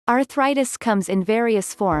Arthritis comes in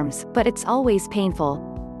various forms, but it's always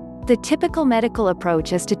painful. The typical medical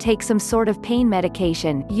approach is to take some sort of pain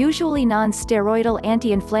medication, usually non-steroidal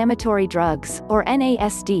anti-inflammatory drugs, or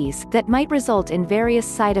NASDs, that might result in various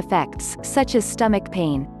side effects, such as stomach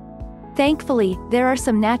pain. Thankfully, there are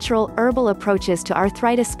some natural, herbal approaches to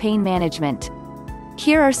arthritis pain management.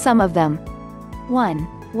 Here are some of them.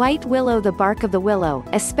 1. White willow. The bark of the willow,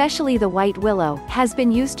 especially the white willow, has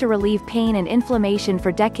been used to relieve pain and inflammation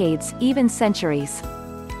for decades, even centuries.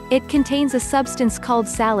 It contains a substance called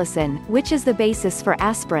salicin, which is the basis for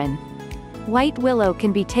aspirin. White willow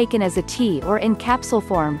can be taken as a tea or in capsule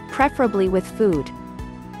form, preferably with food.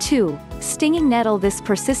 2. Stinging nettle. This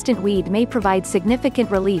persistent weed may provide significant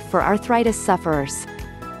relief for arthritis sufferers.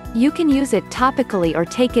 You can use it topically or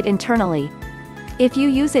take it internally. If you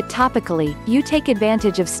use it topically, you take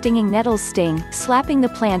advantage of stinging nettle's sting, slapping the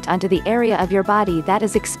plant onto the area of your body that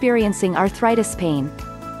is experiencing arthritis pain.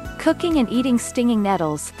 Cooking and eating stinging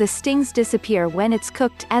nettles. The stings disappear when it's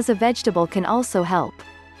cooked, as a vegetable can also help.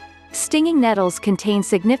 Stinging nettles contain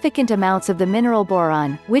significant amounts of the mineral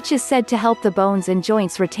boron, which is said to help the bones and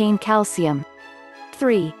joints retain calcium.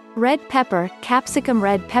 3. Red pepper. Capsicum.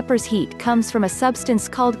 Red pepper's heat comes from a substance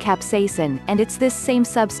called capsaicin, and it's this same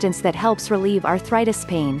substance that helps relieve arthritis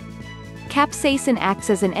pain. Capsaicin acts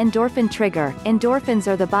as an endorphin trigger. Endorphins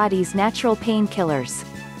are the body's natural painkillers.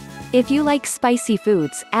 If you like spicy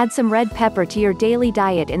foods, add some red pepper to your daily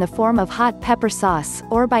diet in the form of hot pepper sauce,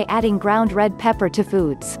 or by adding ground red pepper to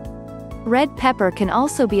foods. Red pepper can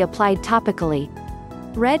also be applied topically.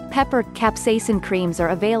 Red pepper capsaicin creams are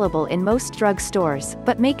available in most drug stores,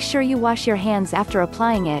 but make sure you wash your hands after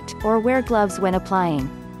applying it, or wear gloves when applying.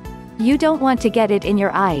 You don't want to get it in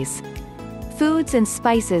your eyes. Foods and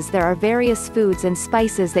spices. There are various foods and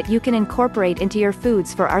spices that you can incorporate into your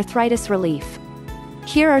foods for arthritis relief.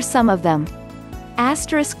 Here are some of them.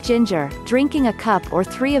 Ginger. Drinking a cup or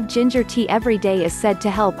 3 of ginger tea every day is said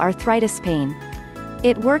to help arthritis pain.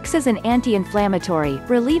 It works as an anti-inflammatory,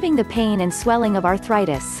 relieving the pain and swelling of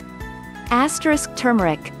arthritis.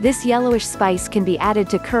 Turmeric. This yellowish spice can be added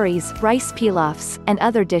to curries, rice pilafs, and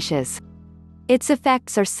other dishes. Its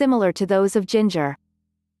effects are similar to those of ginger.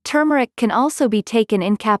 Turmeric can also be taken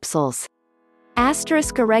in capsules.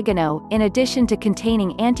 Oregano. In addition to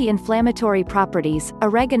containing anti-inflammatory properties,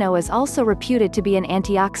 oregano is also reputed to be an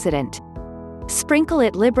antioxidant. Sprinkle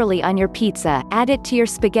it liberally on your pizza, add it to your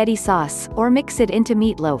spaghetti sauce, or mix it into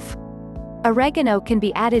meatloaf. Oregano can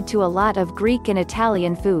be added to a lot of Greek and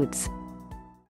Italian foods.